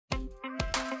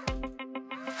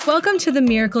Welcome to the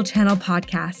Miracle Channel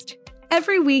podcast.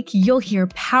 Every week, you'll hear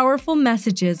powerful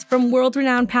messages from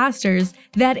world-renowned pastors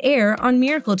that air on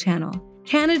Miracle Channel,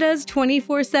 Canada's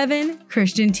 24/7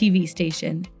 Christian TV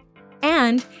station.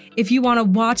 And if you want to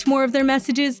watch more of their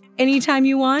messages anytime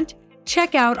you want,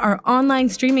 check out our online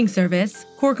streaming service,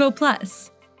 Corco Plus.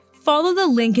 Follow the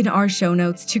link in our show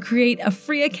notes to create a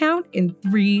free account in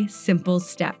 3 simple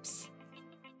steps.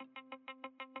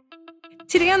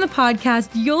 Today on the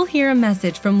podcast, you'll hear a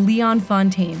message from Leon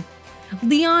Fontaine.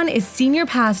 Leon is senior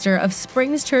pastor of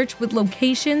Springs Church with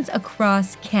locations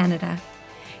across Canada.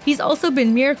 He's also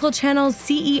been Miracle Channel's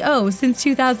CEO since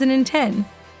 2010.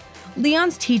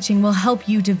 Leon's teaching will help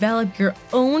you develop your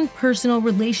own personal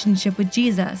relationship with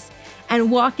Jesus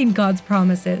and walk in God's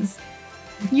promises.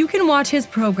 You can watch his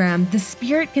program, The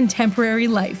Spirit Contemporary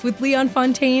Life with Leon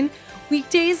Fontaine,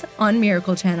 weekdays on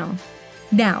Miracle Channel.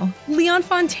 Now, Leon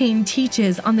Fontaine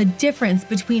teaches on the difference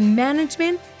between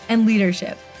management and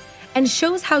leadership and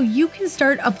shows how you can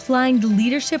start applying the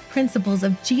leadership principles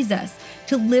of Jesus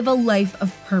to live a life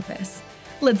of purpose.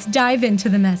 Let's dive into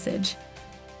the message.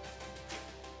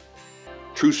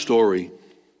 True story.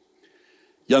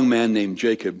 Young man named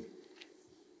Jacob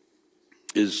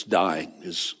is dying.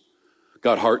 He's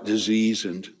got heart disease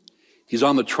and he's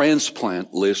on the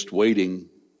transplant list waiting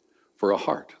for a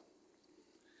heart.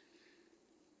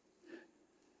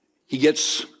 He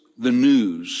gets the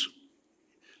news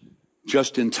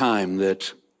just in time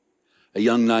that a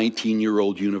young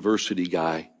 19-year-old university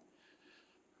guy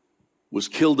was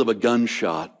killed of a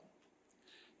gunshot,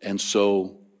 and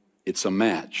so it's a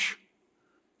match.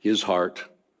 His heart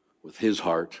with his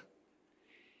heart.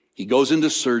 He goes into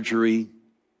surgery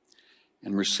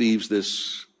and receives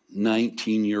this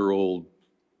 19-year-old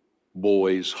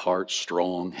boy's heart,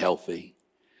 strong, healthy,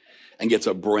 and gets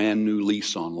a brand new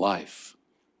lease on life.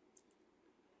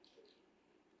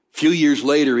 A few years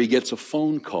later, he gets a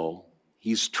phone call.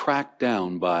 He's tracked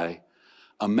down by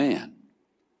a man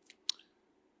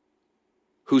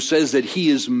who says that he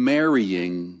is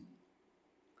marrying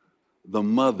the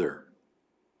mother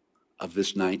of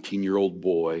this 19-year-old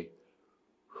boy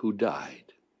who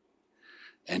died,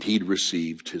 and he'd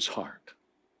received his heart.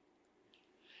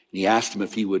 And he asked him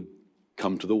if he would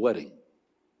come to the wedding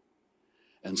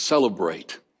and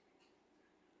celebrate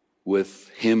with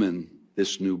him and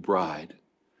this new bride,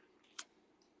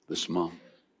 this mom.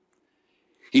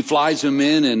 He flies him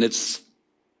in, and it's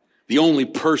the only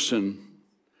person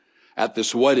at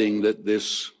this wedding that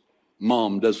this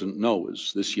mom doesn't know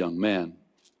is this young man.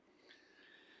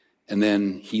 And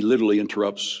then he literally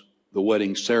interrupts the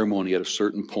wedding ceremony at a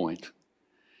certain point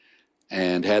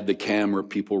and had the camera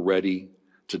people ready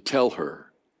to tell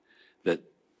her that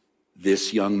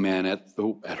this young man at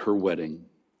her wedding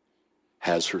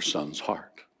has her son's heart.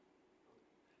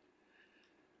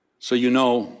 So you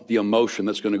know the emotion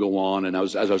that's going to go on. And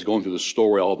as I was going through the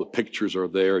story, all the pictures are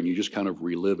there and you just kind of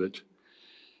relive it.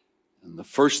 And the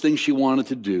first thing she wanted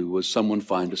to do was someone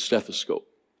find a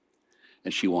stethoscope.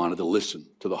 And she wanted to listen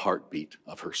to the heartbeat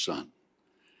of her son.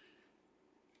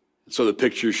 And so the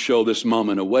pictures show this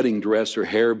mom in a wedding dress, her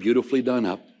hair beautifully done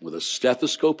up, with a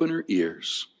stethoscope in her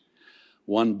ears,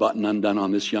 one button undone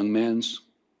on this young man's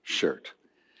shirt,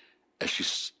 as she's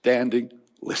standing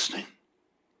listening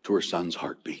to her son's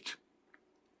heartbeat.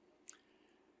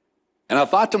 And I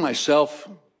thought to myself,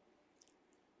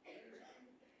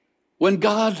 when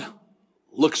God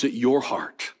looks at your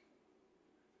heart,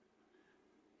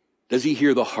 does he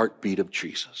hear the heartbeat of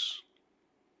Jesus?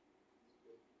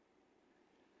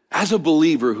 As a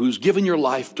believer who's given your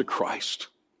life to Christ,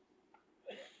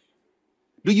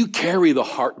 do you carry the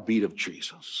heartbeat of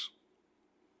Jesus?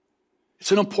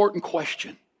 It's an important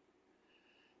question.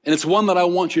 And it's one that I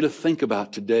want you to think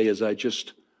about today as I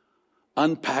just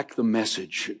unpack the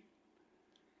message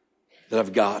that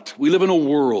I've got. We live in a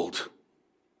world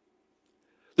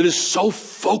that is so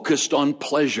focused on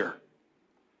pleasure.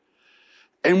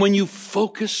 And when you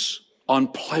focus on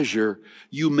pleasure,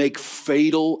 you make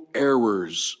fatal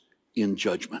errors in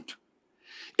judgment.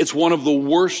 It's one of the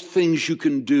worst things you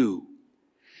can do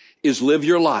is live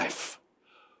your life,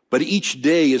 but each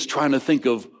day is trying to think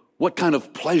of what kind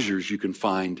of pleasures you can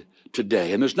find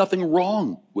today. And there's nothing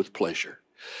wrong with pleasure.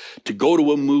 To go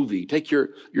to a movie, take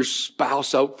your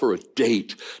spouse out for a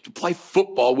date, to play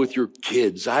football with your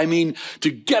kids. I mean,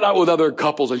 to get out with other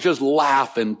couples and just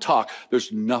laugh and talk.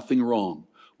 There's nothing wrong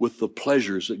with the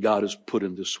pleasures that God has put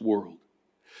in this world.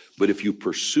 But if you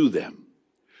pursue them,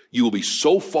 you will be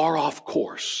so far off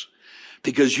course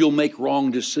because you'll make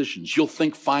wrong decisions. You'll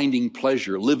think finding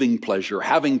pleasure, living pleasure,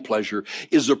 having pleasure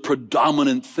is a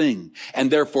predominant thing,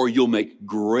 and therefore you'll make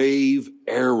grave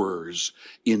errors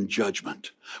in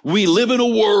judgment. We live in a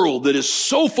world that is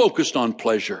so focused on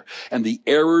pleasure, and the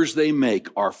errors they make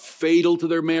are fatal to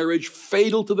their marriage,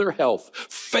 fatal to their health,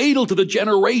 fatal to the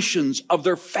generations of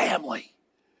their family.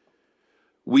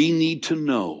 We need to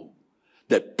know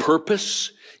that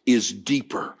purpose is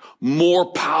deeper,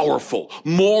 more powerful,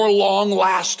 more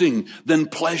long-lasting than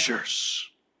pleasures.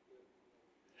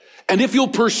 And if you'll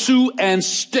pursue and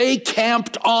stay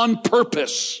camped on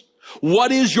purpose,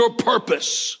 what is your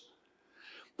purpose?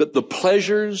 That the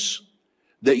pleasures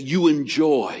that you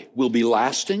enjoy will be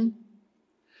lasting.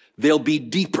 They'll be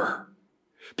deeper.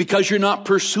 Because you're not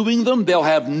pursuing them, they'll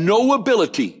have no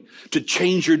ability to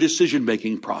change your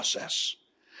decision-making process.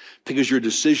 Because your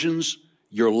decisions,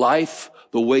 your life,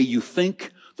 the way you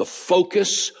think, the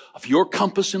focus of your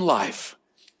compass in life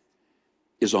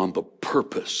is on the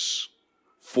purpose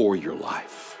for your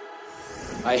life.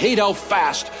 I hate how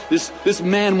fast this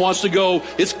man wants to go,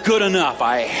 it's good enough.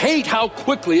 I hate how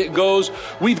quickly it goes,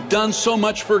 we've done so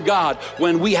much for God,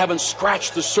 when we haven't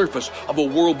scratched the surface of a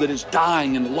world that is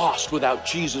dying and lost without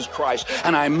Jesus Christ.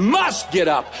 And I must get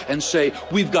up and say,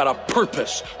 we've got a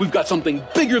purpose. We've got something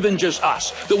bigger than just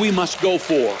us that we must go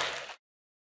for.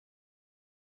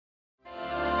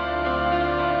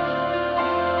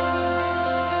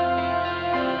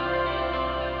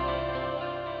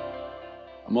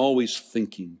 I'm always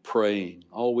thinking, praying,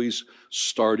 always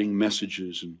starting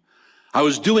messages. And I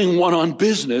was doing one on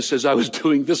business as I was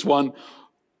doing this one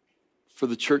for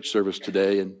the church service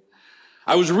today. And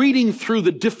I was reading through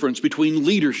the difference between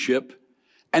leadership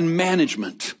and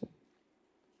management.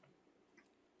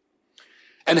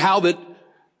 And how that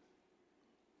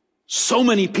so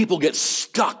many people get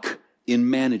stuck in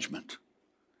management.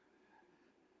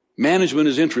 Management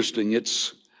is interesting.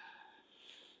 It's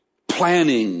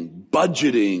planning,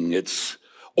 budgeting, it's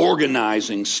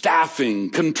organizing,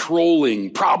 staffing, controlling,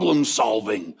 problem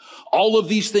solving. All of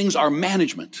these things are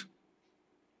management.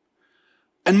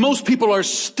 And most people are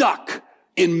stuck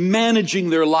in managing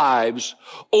their lives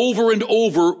over and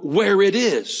over where it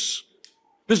is.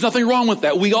 There's nothing wrong with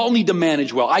that. We all need to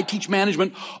manage well. I teach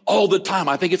management all the time.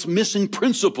 I think it's missing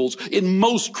principles in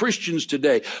most Christians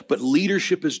today. But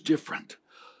leadership is different.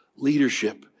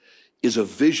 Leadership is a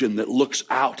vision that looks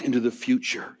out into the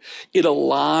future. It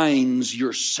aligns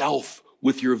yourself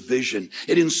with your vision.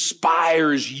 It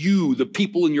inspires you, the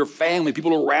people in your family,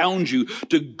 people around you,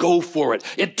 to go for it.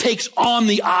 It takes on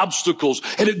the obstacles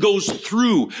and it goes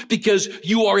through because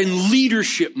you are in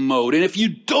leadership mode. And if you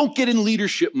don't get in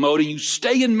leadership mode and you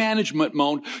stay in management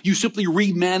mode, you simply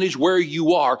remanage where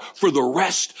you are for the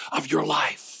rest of your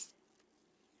life.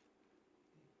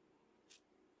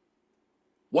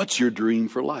 What's your dream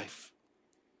for life?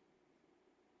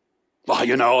 Well,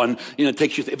 it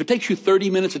takes you, if it takes you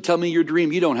 30 minutes to tell me your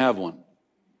dream, you don't have one.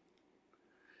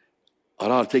 It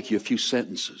ought to take you a few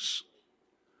sentences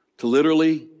to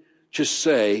literally just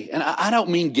say, and I don't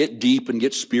mean get deep and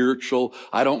get spiritual.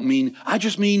 I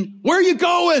just mean, where are you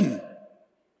going?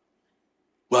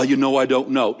 Well, I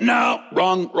don't know. No,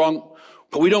 wrong.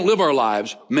 But we don't live our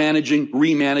lives managing,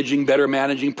 remanaging, better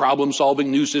managing, problem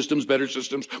solving, new systems, better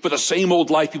systems for the same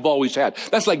old life you've always had.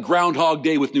 That's like Groundhog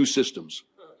Day with new systems.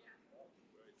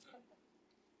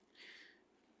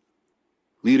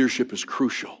 Leadership is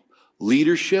crucial.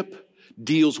 Leadership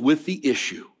deals with the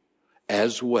issue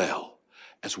as well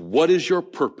as what is your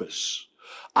purpose.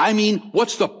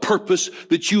 What's the purpose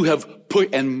that you have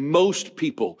put? And most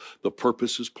people, the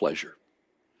purpose is pleasure.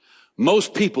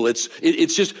 Most people, it's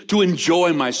just to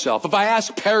enjoy myself. If I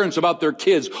ask parents about their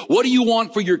kids, what do you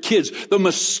want for your kids? The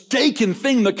mistaken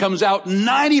thing that comes out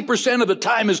 90% of the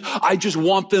time is, I just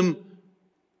want them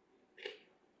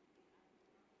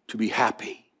to be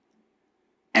happy.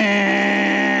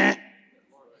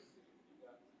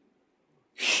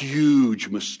 Huge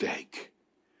mistake.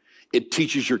 It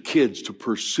teaches your kids to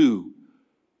pursue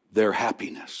their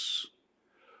happiness,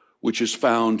 which is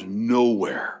found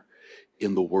nowhere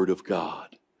in the Word of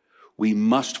God. We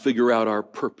must figure out our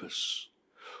purpose.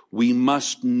 We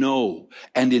must know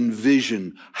and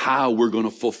envision how we're going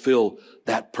to fulfill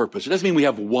that purpose. It doesn't mean we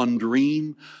have one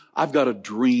dream. I've got a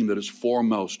dream that is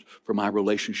foremost for my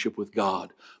relationship with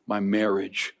God, my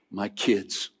marriage, my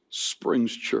kids,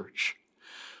 Springs Church,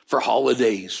 for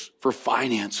holidays, for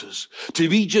finances, to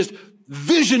be just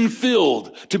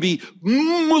vision-filled, to be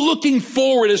looking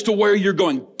forward as to where you're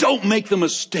going. Don't make the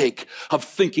mistake of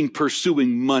thinking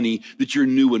pursuing money that you're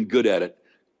new and good at it.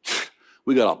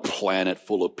 We got a planet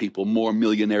full of people, more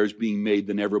millionaires being made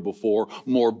than ever before,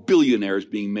 more billionaires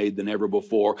being made than ever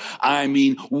before.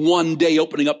 One day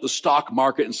opening up the stock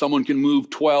market and someone can move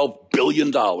 $12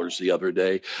 billion the other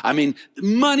day.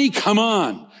 Money, come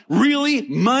on. Really?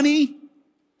 Money?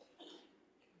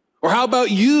 how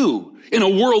about you in a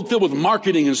world filled with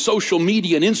marketing and social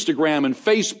media and Instagram and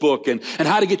Facebook and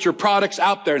how to get your products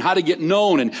out there and how to get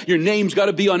known, and your name's got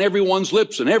to be on everyone's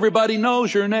lips and everybody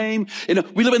knows your name. And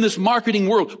we live in this marketing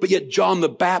world, but yet John the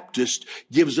Baptist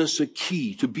gives us a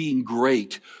key to being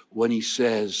great when he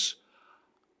says,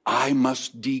 I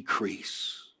must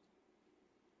decrease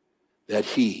that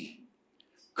he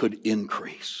could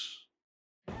increase.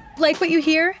 Like what you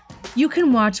hear? You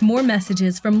can watch more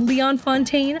messages from Leon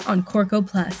Fontaine on Corco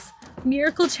Plus,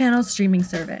 Miracle Channel streaming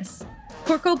service.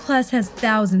 Corco Plus has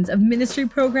thousands of ministry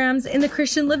programs in the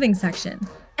Christian Living section.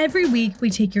 Every week, we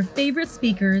take your favorite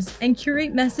speakers and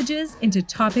curate messages into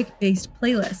topic-based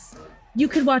playlists. You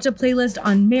could watch a playlist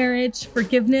on marriage,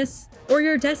 forgiveness, or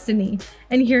your destiny,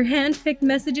 and hear hand-picked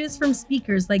messages from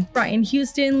speakers like Brian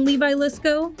Houston, Levi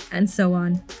Lisco, and so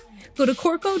on. Go to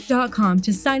Corco.com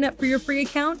to sign up for your free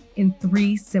account in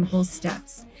 3 simple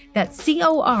steps. That's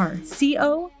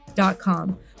CORCO.com.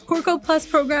 Corco Plus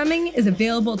programming is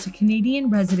available to Canadian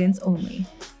residents only.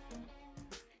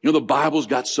 You know, the Bible's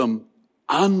got some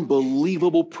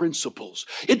unbelievable principles.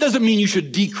 It doesn't mean you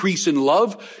should decrease in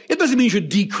love. It doesn't mean you should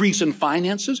decrease in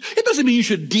finances. It doesn't mean you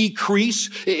should decrease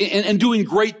in doing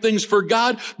great things for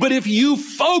God. But if you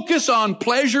focus on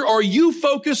pleasure or you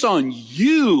focus on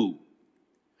you,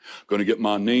 going to get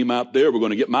my name out there. We're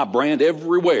going to get my brand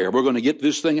everywhere. We're going to get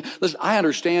this thing. Listen, I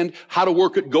understand how to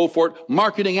work it, go for it.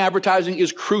 Marketing, advertising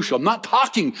is crucial. I'm not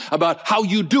talking about how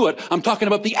you do it. I'm talking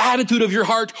about the attitude of your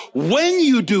heart when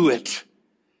you do it.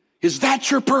 Is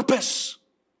that your purpose?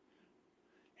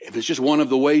 If it's just one of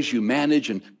the ways you manage,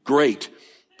 and great.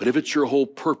 But if it's your whole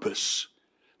purpose,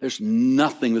 there's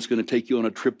nothing that's going to take you on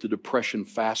a trip to depression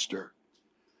faster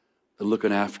than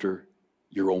looking after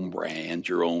your own brand,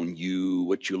 your own you,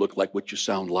 what you look like, what you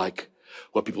sound like,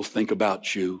 what people think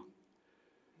about you.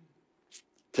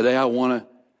 Today I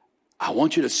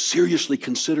want you to seriously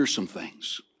consider some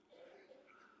things.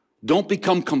 Don't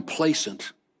become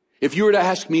complacent. If you were to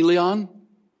ask me, Leon,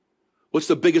 what's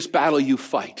the biggest battle you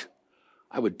fight?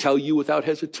 I would tell you without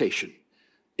hesitation,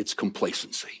 it's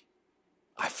complacency.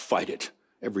 I fight it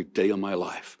every day of my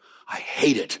life. I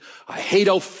hate it. I hate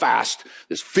how fast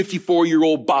this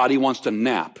 54-year-old body wants to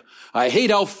nap. I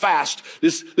hate how fast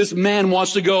this man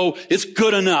wants to go, it's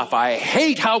good enough. I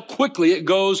hate how quickly it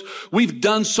goes. We've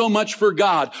done so much for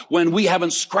God when we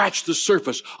haven't scratched the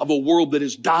surface of a world that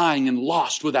is dying and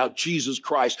lost without Jesus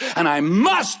Christ. And I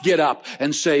must get up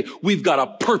and say, we've got a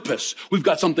purpose. We've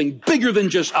got something bigger than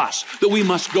just us that we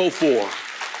must go for.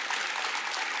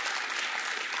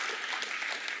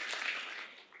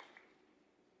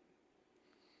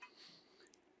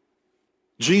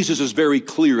 Jesus is very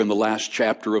clear in the last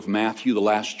chapter of Matthew, the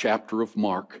last chapter of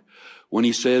Mark, when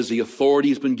he says, the authority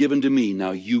has been given to me. Now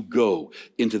you go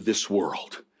into this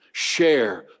world,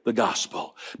 share the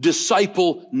gospel,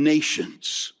 disciple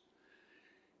nations.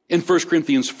 In 1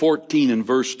 Corinthians 14 and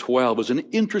verse 12 is an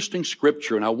interesting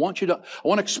scripture, and I want to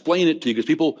explain it to you because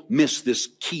people miss this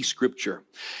key scripture.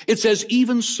 It says,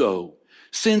 even so,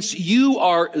 since you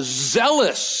are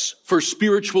zealous for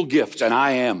spiritual gifts, and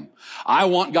I am, I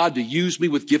want God to use me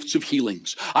with gifts of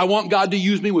healings. I want God to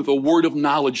use me with a word of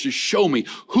knowledge to show me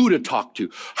who to talk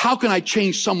to. How can I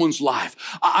change someone's life?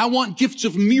 I want gifts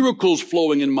of miracles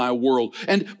flowing in my world.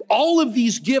 And all of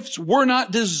these gifts were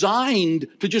not designed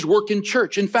to just work in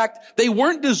church. In fact, they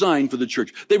weren't designed for the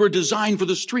church. They were designed for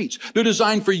the streets. They're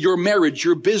designed for your marriage,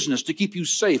 your business, to keep you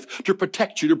safe, to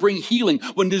protect you, to bring healing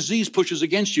when disease pushes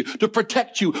against you, to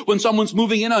protect you when someone's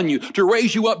moving in on you, to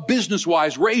raise you up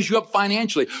business-wise, raise you up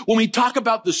financially. When we talk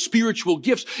about the spiritual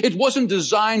gifts, it wasn't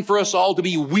designed for us all to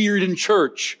be weird in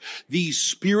church. These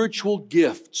spiritual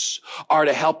gifts are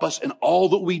to help us in all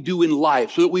that we do in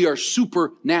life so that we are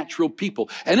supernatural people.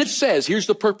 And it says, here's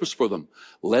the purpose for them.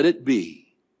 Let it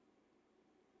be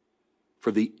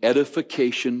for the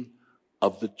edification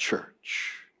of the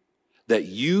church, that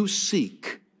you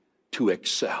seek to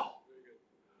excel.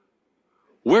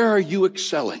 Where are you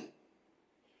excelling?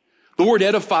 The word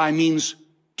edify means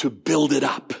to build it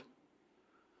up.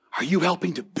 Are you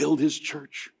helping to build his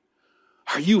church?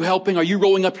 Are you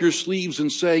rolling up your sleeves and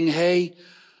saying, hey,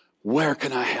 where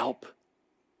can I help?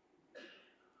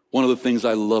 One of the things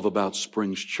I love about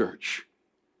Springs Church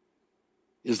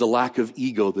is the lack of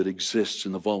ego that exists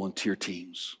in the volunteer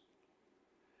teams.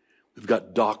 We've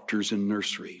got doctors in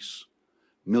nurseries,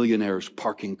 millionaires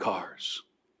parking cars.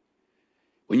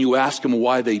 When you ask them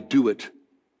why they do it,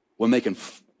 when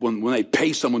they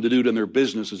pay someone to do it in their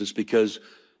businesses, it's because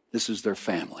this is their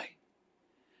family.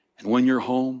 And when you're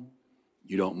home,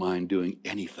 you don't mind doing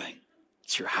anything.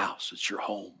 It's your house. It's your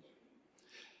home.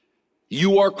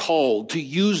 You are called to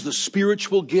use the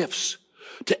spiritual gifts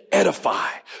to edify,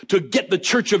 to get the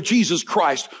church of Jesus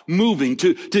Christ moving,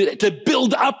 to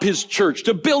build up his church,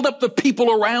 to build up the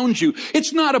people around you.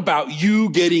 It's not about you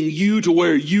getting you to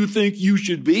where you think you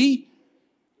should be.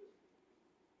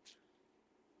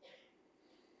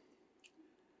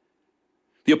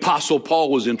 The Apostle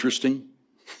Paul was interesting.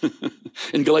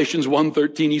 In Galatians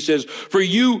 1:13, he says, "For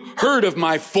you heard of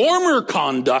my former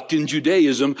conduct in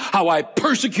Judaism, how I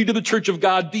persecuted the church of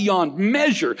God beyond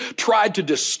measure, tried to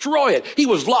destroy it." He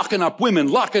was locking up women,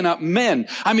 locking up men.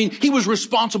 I mean, he was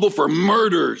responsible for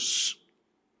murders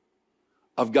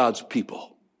of God's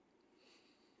people.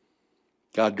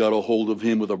 God got a hold of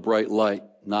him with a bright light,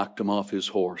 knocked him off his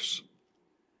horse,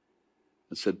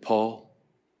 and said, "Paul,"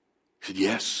 he said,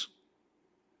 "Yes."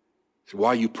 He said, "Why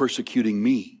are you persecuting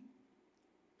me?"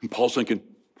 And Paul's thinking,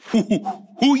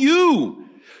 who you?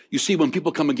 You see, when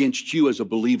people come against you as a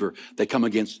believer, they come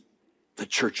against the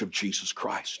church of Jesus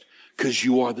Christ, because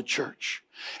you are the church.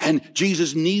 And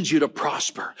Jesus needs you to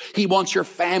prosper. He wants your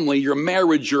family, your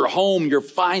marriage, your home, your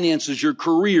finances, your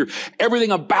career, everything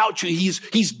about you.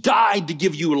 He's died to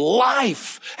give you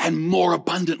life and more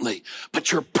abundantly.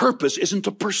 But your purpose isn't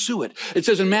to pursue it. It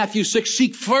says in Matthew 6,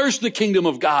 seek first the kingdom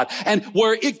of God and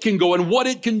where it can go and what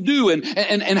it can do and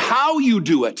how you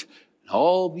do it. And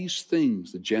all these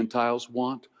things the Gentiles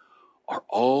want are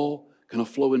all going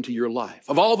to flow into your life.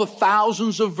 Of all the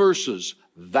thousands of verses,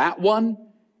 that one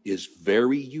is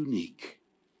very unique,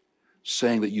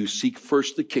 saying that you seek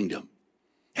first the kingdom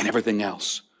and everything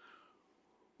else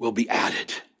will be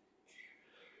added.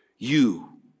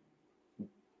 You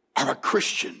are a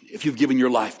Christian if you've given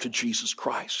your life to Jesus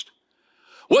Christ.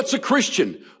 What's a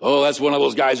Christian? Oh, that's one of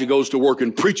those guys who goes to work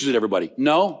and preaches at everybody.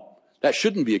 No, that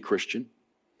shouldn't be a Christian.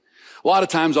 A lot of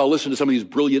times I'll listen to some of these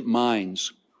brilliant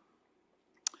minds.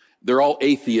 They're all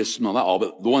atheists. No, not all,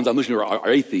 but the ones I'm listening to are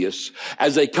atheists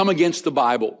as they come against the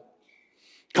Bible,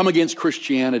 come against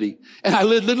Christianity. And I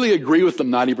literally agree with them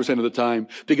 90% of the time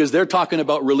because they're talking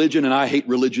about religion and I hate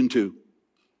religion too.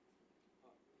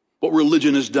 What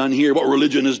religion has done here, what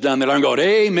religion has done there. I'm going,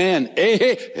 amen,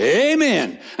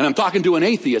 amen. And I'm talking to an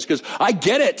atheist because I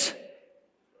get it.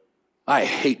 I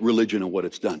hate religion and what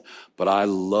it's done, but I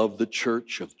love the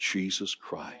church of Jesus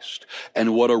Christ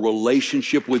and what a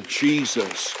relationship with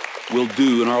Jesus will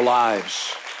do in our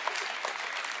lives.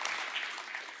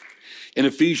 In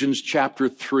Ephesians chapter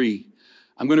 3,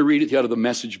 I'm going to read it out of the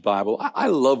Message Bible. I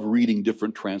love reading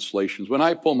different translations. When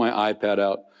I pull my iPad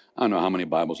out, I don't know how many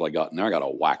Bibles I got in there. I got a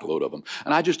whack load of them.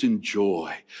 And I just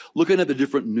enjoy looking at the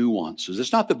different nuances.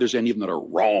 It's not that there's any of them that are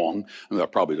wrong. I mean, there are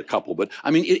probably a couple, but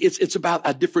I mean, it's about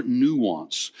a different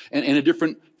nuance and a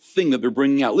different thing that they're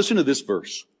bringing out. Listen to this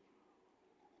verse.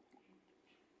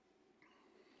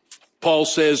 Paul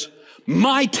says,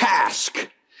 my task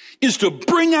is to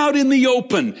bring out in the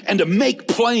open and to make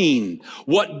plain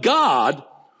what God,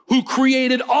 who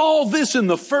created all this in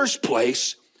the first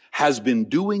place, has been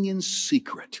doing in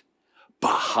secret,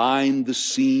 behind the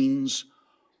scenes,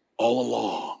 all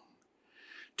along.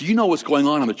 Do you know what's going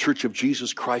on in the Church of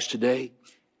Jesus Christ today?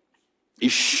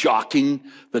 Is shocking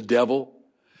the devil.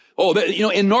 Oh,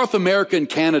 in North America and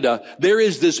Canada, there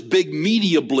is this big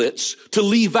media blitz to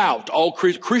leave out all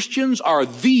Christians are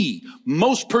the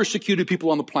most persecuted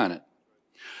people on the planet.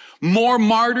 More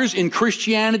martyrs in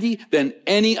Christianity than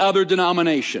any other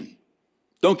denomination.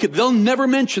 They'll never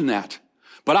mention that.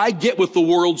 But I get with the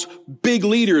world's big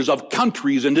leaders of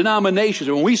countries and denominations.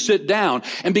 And when we sit down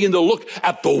and begin to look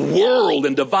at the world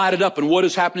and divide it up and what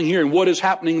is happening here and what is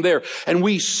happening there, and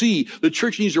we see the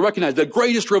church needs to recognize the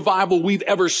greatest revival we've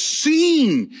ever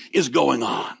seen is going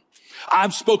on.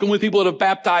 I've spoken with people that have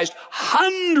baptized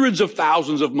hundreds of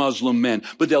thousands of Muslim men,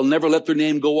 but they'll never let their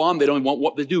name go on. They don't want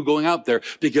what they do going out there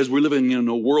because we're living in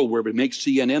a world where it makes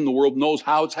CNN. The world knows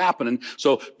how it's happening.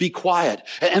 So be quiet.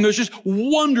 And there's just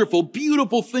wonderful,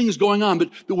 beautiful things going on, but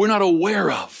that we're not aware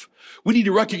of. We need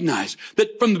to recognize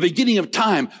that from the beginning of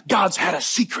time, God's had a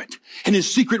secret. And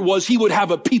his secret was he would have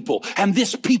a people. And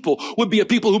this people would be a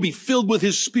people who would be filled with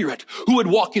his spirit, who would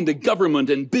walk into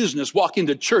government and business, walk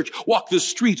into church, walk the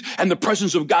streets, and the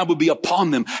presence of God would be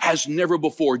upon them as never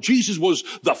before. Jesus was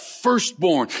the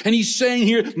firstborn. And he's saying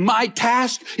here, my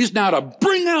task is now to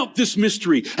bring out this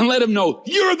mystery and let him know,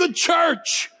 you're the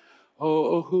church.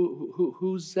 Oh,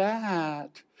 who's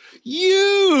that?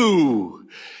 You!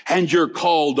 And you're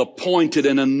called, appointed,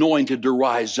 and anointed to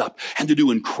rise up and to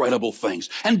do incredible things.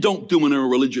 And don't do them in a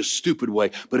religious, stupid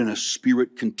way, but in a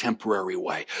spirit contemporary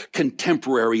way.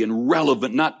 Contemporary and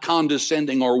relevant, not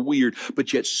condescending or weird,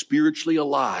 but yet spiritually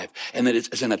alive. And that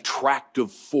it's an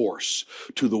attractive force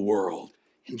to the world.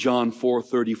 In John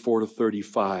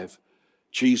 4:34-35,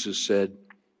 Jesus said,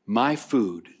 my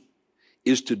food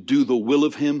is to do the will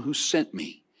of him who sent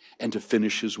me and to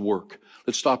finish his work.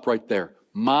 Let's stop right there.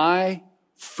 My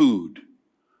food,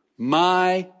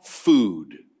 my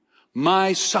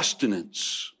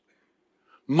sustenance,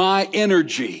 my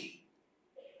energy,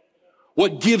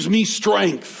 what gives me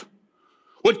strength,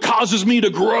 what causes me to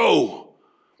grow,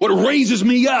 what raises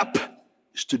me up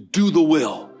is to do the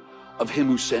will of him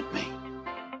who sent me.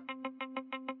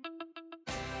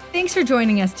 Thanks for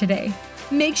joining us today.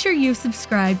 Make sure you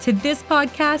subscribe to this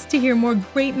podcast to hear more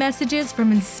great messages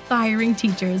from inspiring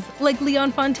teachers like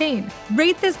Leon Fontaine.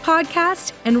 Rate this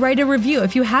podcast and write a review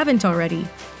if you haven't already.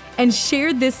 And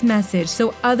share this message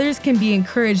so others can be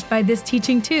encouraged by this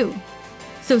teaching too.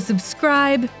 So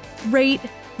subscribe, rate,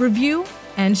 review,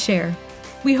 and share.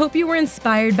 We hope you were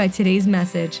inspired by today's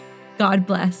message. God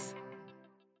bless.